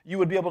 You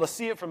would be able to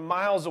see it from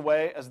miles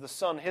away as the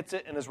sun hits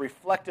it and is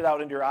reflected out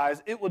into your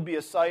eyes. It would be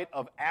a sight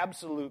of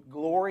absolute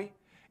glory.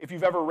 If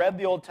you've ever read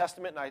the Old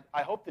Testament, and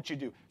I hope that you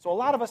do. So a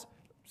lot of us,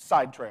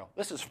 side trail.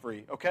 This is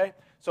free, okay?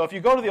 So if you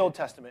go to the Old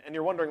Testament and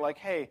you're wondering, like,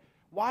 hey,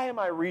 why am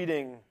I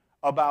reading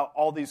about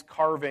all these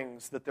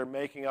carvings that they're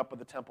making up of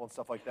the temple and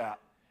stuff like that?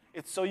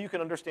 It's so you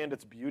can understand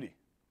its beauty.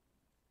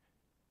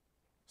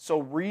 So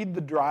read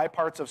the dry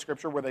parts of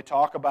Scripture where they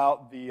talk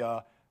about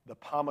the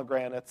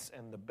pomegranates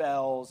and the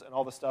bells and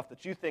all the stuff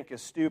that you think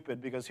is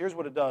stupid, because here's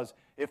what it does.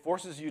 It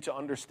forces you to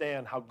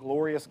understand how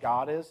glorious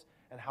God is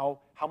and how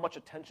much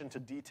attention to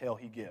detail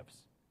he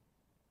gives.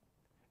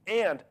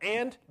 And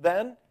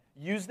then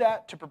use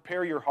that to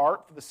prepare your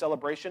heart for the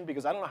celebration,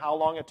 because I don't know how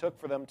long it took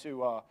for them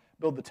to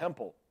build the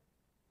temple.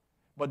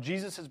 But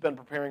Jesus has been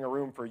preparing a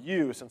room for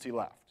you since he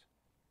left.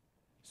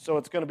 So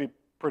it's going to be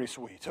pretty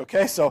sweet,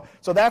 okay? So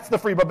that's the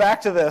free. But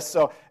back to this.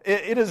 So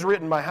it is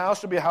written, "My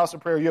house shall be a house of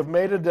prayer. You have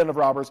made it a den of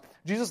robbers."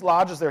 Jesus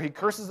lodges there. He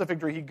curses the fig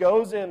tree. He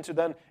goes in to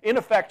then, in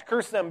effect,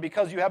 curse them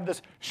because you have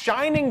this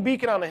shining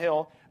beacon on a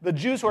hill. The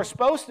Jews who are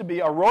supposed to be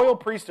a royal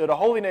priesthood, a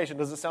holy nation.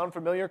 Does it sound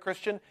familiar,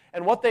 Christian?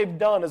 And what they've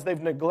done is they've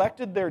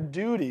neglected their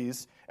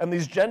duties, and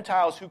these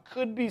Gentiles who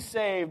could be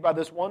saved by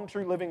this one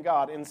true living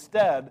God,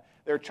 instead,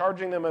 they're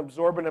charging them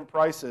exorbitant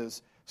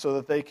prices so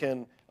that they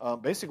can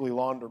basically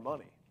launder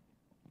money.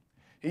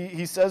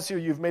 He says here,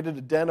 you've made it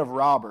a den of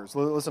robbers.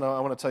 Listen, I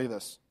want to tell you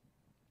this.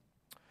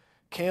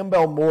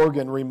 Campbell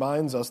Morgan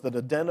reminds us that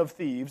a den of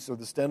thieves, or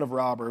this den of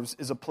robbers,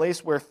 is a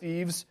place where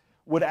thieves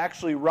would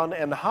actually run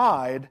and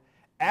hide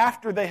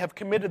after they have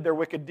committed their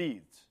wicked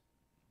deeds.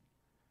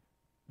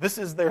 This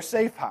is their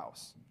safe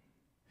house.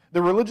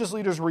 The religious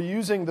leaders were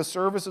using the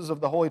services of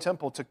the Holy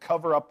Temple to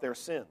cover up their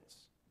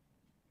sins.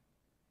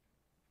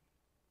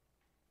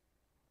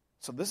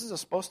 So this is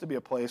supposed to be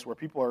a place where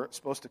people are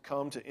supposed to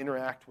come to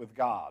interact with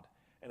God.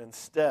 And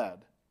instead,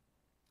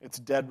 it's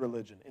dead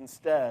religion.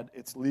 Instead,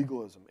 it's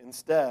legalism.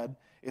 Instead,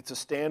 it's a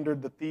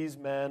standard that these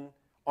men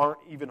aren't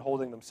even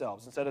holding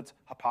themselves. Instead, it's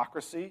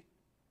hypocrisy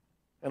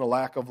and a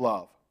lack of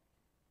love.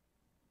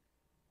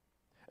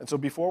 And so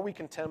before we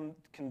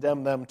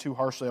condemn them too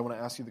harshly, I want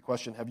to ask you the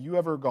question, have you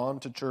ever gone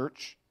to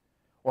church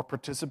or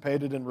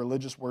participated in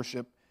religious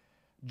worship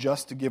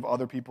just to give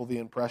other people the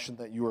impression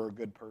that you are a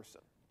good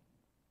person?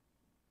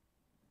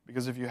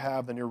 Because if you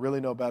have, then you're really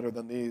no better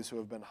than these who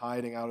have been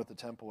hiding out at the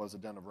temple as a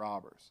den of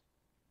robbers.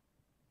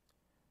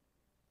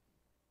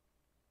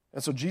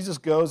 And so Jesus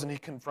goes and he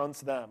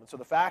confronts them. And so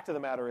the fact of the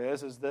matter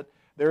is that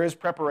there is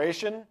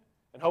preparation,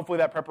 and hopefully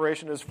that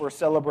preparation is for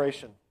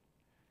celebration.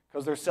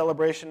 Because there's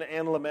celebration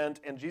and lament,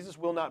 and Jesus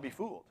will not be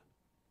fooled.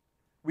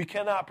 We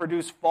cannot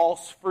produce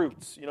false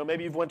fruits. You know,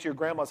 maybe you've went to your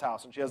grandma's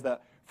house and she has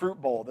that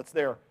fruit bowl that's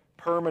there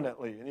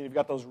permanently, and you've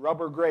got those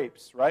rubber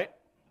grapes, right?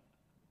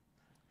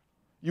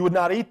 You would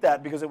not eat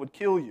that because it would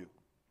kill you.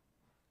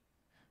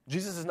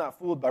 Jesus is not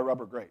fooled by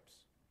rubber grapes.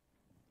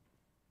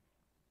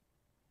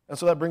 And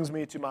so that brings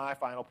me to my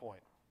final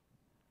point,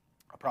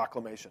 a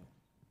proclamation.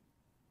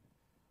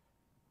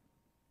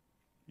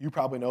 You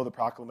probably know the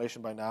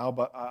proclamation by now,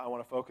 but I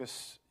want to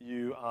focus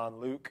you on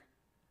Luke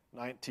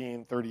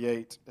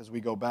 19:38 as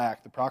we go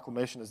back. The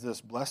proclamation is this: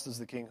 blessed is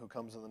the King who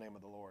comes in the name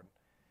of the Lord.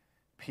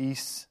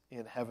 Peace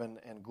in heaven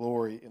and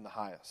glory in the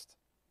highest.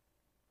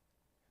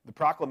 The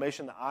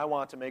proclamation that I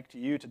want to make to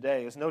you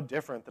today is no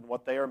different than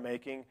what they are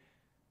making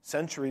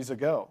centuries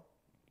ago.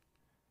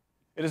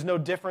 It is no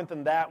different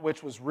than that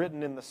which was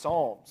written in the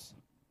Psalms.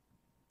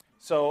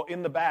 So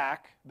in the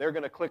back, they're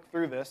going to click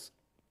through this.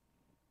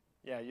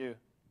 Yeah, you.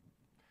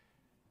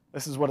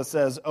 This is what it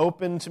says: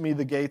 open to me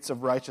the gates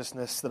of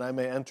righteousness that I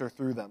may enter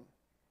through them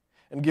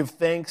and give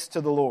thanks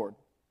to the Lord.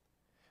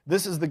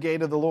 This is the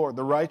gate of the Lord.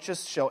 The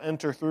righteous shall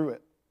enter through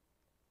it.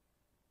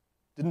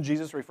 Didn't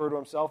Jesus refer to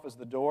himself as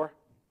the door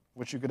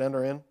which you could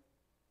enter in?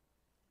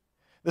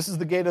 This is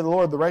the gate of the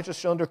Lord. The righteous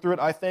shall enter through it.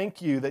 I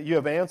thank you that you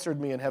have answered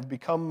me and have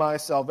become my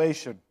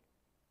salvation.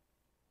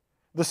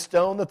 The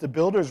stone that the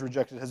builders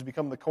rejected has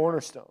become the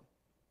cornerstone.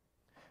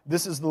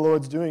 This is the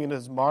Lord's doing, and it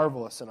is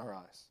marvelous in our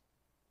eyes.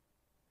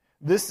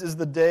 This is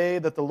the day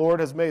that the Lord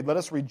has made. Let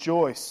us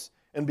rejoice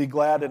and be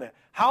glad in it.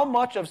 How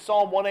much of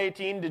Psalm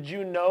 118 did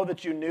you know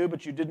that you knew,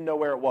 but you didn't know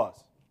where it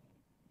was?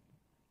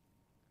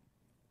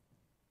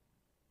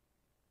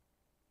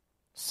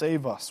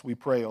 Save us, we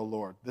pray, O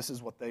Lord. This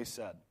is what they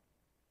said.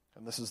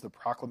 And this is the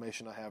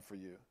proclamation I have for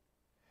you.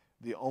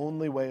 The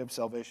only way of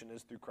salvation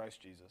is through Christ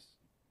Jesus.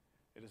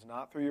 It is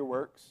not through your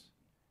works.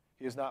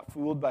 He is not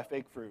fooled by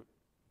fake fruit.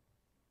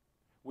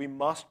 We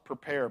must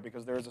prepare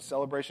because there is a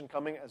celebration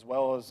coming as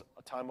well as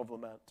a time of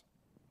lament.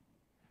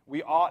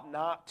 We ought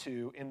not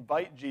to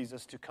invite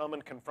Jesus to come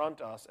and confront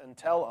us and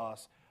tell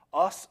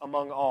us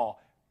among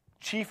all,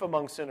 chief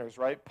among sinners,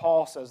 right?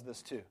 Paul says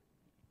this too.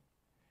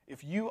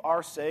 If you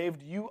are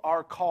saved, you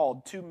are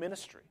called to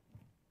ministry.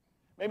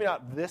 Maybe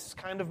not this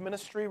kind of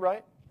ministry,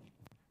 right?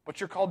 But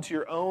you're called to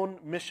your own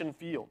mission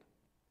field.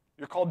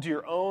 You're called to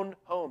your own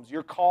homes.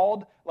 You're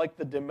called, like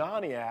the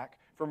demoniac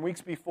from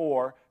weeks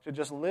before, to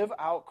just live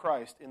out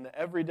Christ in the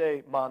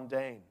everyday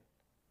mundane.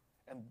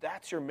 And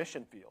that's your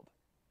mission field.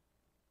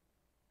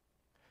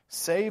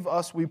 Save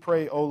us, we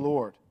pray, O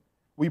Lord.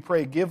 We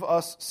pray, give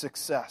us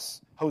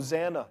success.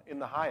 Hosanna in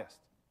the highest.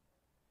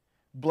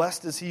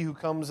 Blessed is he who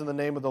comes in the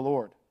name of the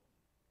Lord.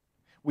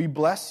 We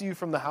bless you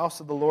from the house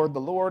of the Lord. The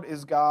Lord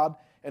is God,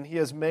 and he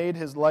has made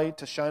his light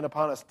to shine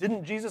upon us.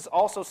 Didn't Jesus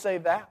also say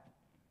that?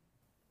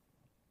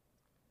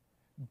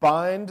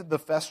 Bind the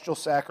festal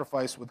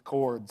sacrifice with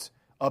cords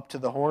up to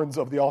the horns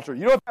of the altar.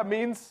 You know what that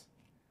means?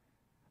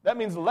 That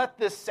means let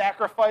this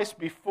sacrifice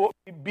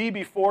be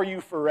before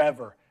you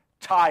forever.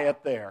 Tie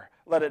it there.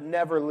 Let it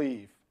never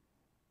leave.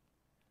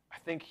 I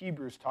think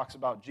Hebrews talks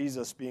about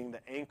Jesus being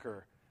the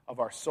anchor of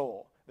our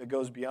soul that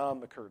goes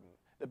beyond the curtain,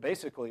 that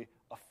basically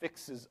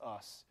affixes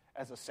us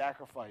as a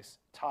sacrifice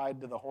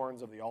tied to the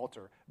horns of the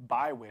altar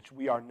by which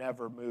we are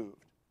never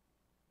moved.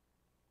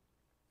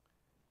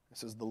 It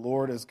says, the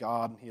Lord is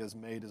God, and he has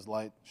made his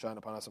light shine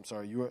upon us. I'm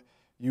sorry,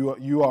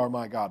 you are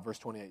my God. Verse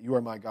 28, you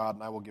are my God,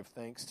 and I will give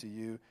thanks to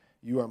you.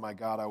 You are my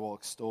God, I will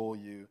extol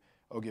you.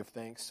 Oh, give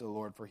thanks to the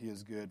Lord, for he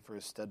is good, for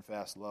his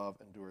steadfast love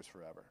endures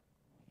forever.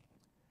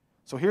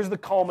 So here's the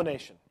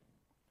culmination.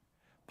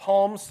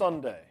 Palm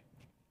Sunday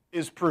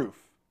is proof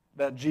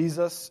that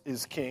Jesus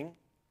is king.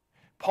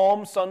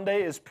 Palm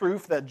Sunday is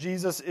proof that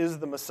Jesus is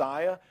the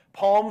Messiah.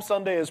 Palm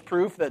Sunday is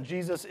proof that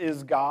Jesus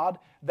is God.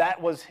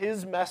 That was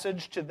his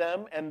message to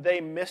them, and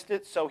they missed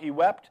it, so he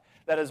wept.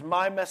 That is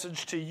my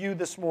message to you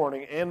this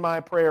morning, and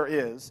my prayer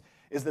is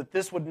is that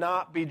this would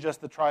not be just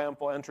the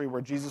triumphal entry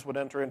where Jesus would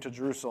enter into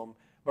Jerusalem,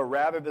 but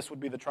rather this would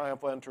be the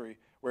triumphal entry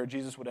where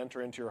Jesus would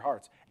enter into your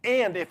hearts.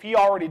 And if he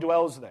already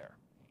dwells there,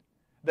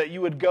 that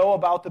you would go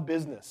about the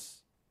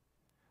business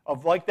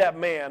of like that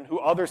man who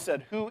others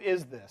said, "Who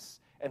is this?"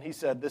 And he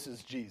said, "This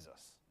is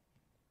Jesus.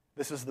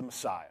 This is the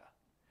Messiah.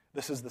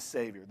 This is the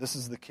Savior. This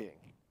is the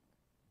King."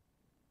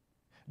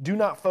 Do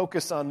not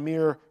focus on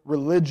mere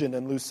religion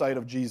and lose sight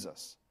of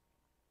Jesus.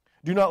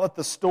 Do not let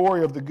the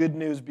story of the good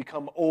news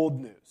become old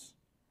news.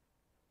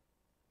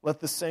 Let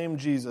the same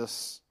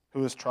Jesus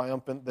who is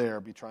triumphant there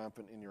be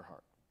triumphant in your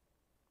heart.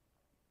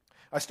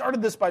 I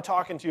started this by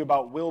talking to you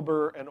about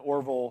Wilbur and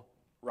Orville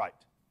Wright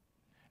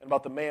and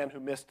about the man who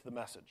missed the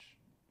message.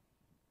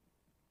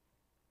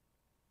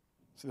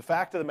 See, the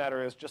fact of the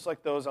matter is, just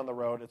like those on the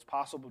road, it's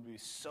possible to be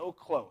so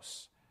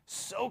close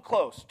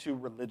to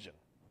religion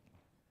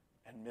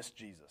and miss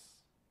Jesus.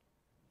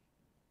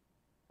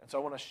 And so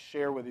I want to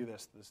share with you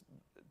this.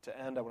 To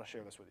end, I want to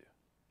share this with you.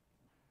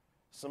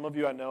 Some of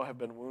you I know have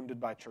been wounded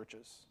by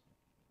churches.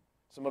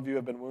 Some of you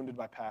have been wounded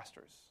by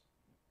pastors.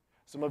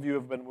 Some of you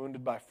have been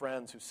wounded by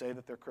friends who say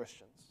that they're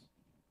Christians.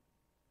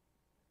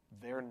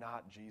 They're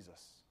not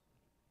Jesus.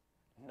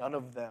 None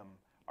of them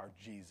are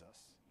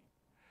Jesus.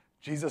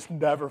 Jesus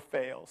never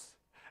fails.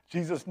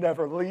 Jesus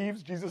never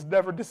leaves. Jesus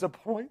never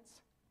disappoints.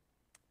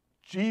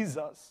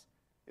 Jesus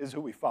is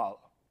who we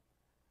follow,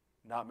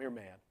 not mere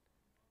man.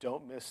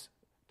 Don't miss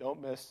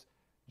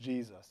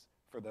Jesus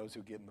for those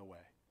who get in the way.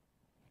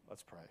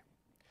 Let's pray.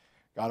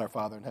 God, our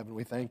Father in heaven,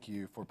 we thank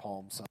you for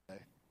Palm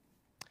Sunday.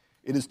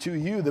 It is to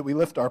you that we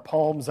lift our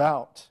palms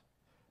out,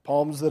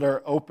 palms that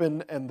are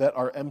open and that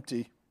are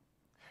empty.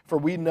 For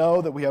we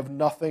know that we have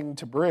nothing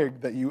to bring,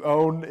 that you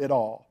own it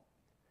all.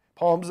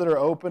 Palms that are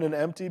open and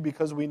empty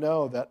because we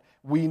know that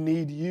we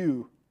need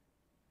you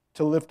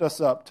to lift us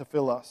up, to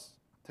fill us,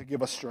 to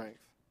give us strength.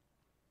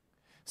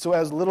 So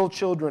as little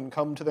children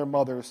come to their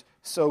mothers,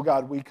 so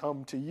God, we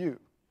come to you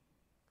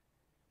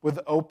with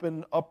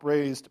open,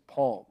 upraised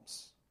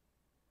palms.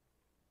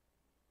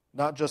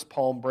 Not just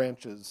palm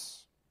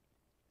branches,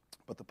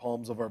 but the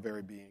palms of our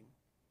very being.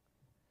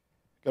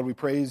 God, we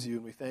praise you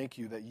and we thank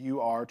you that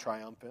you are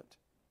triumphant.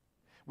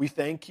 We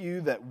thank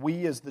you that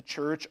we as the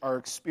church are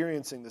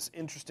experiencing this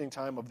interesting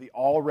time of the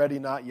already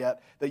not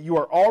yet, that you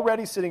are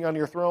already sitting on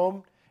your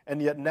throne,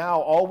 and yet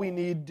now all we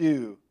need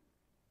do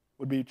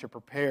would be to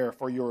prepare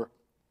for your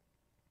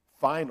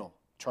final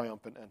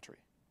triumphant entry.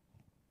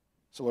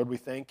 So Lord, we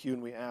thank you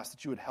and we ask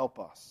that you would help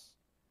us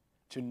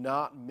to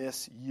not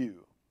miss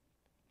you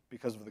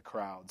because of the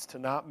crowds, to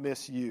not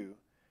miss you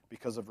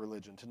because of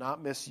religion, to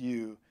not miss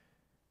you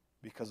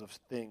because of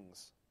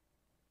things,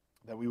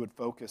 that we would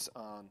focus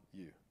on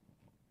you.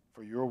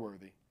 For you're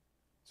worthy.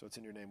 So it's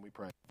in your name we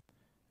pray.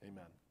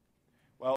 Amen.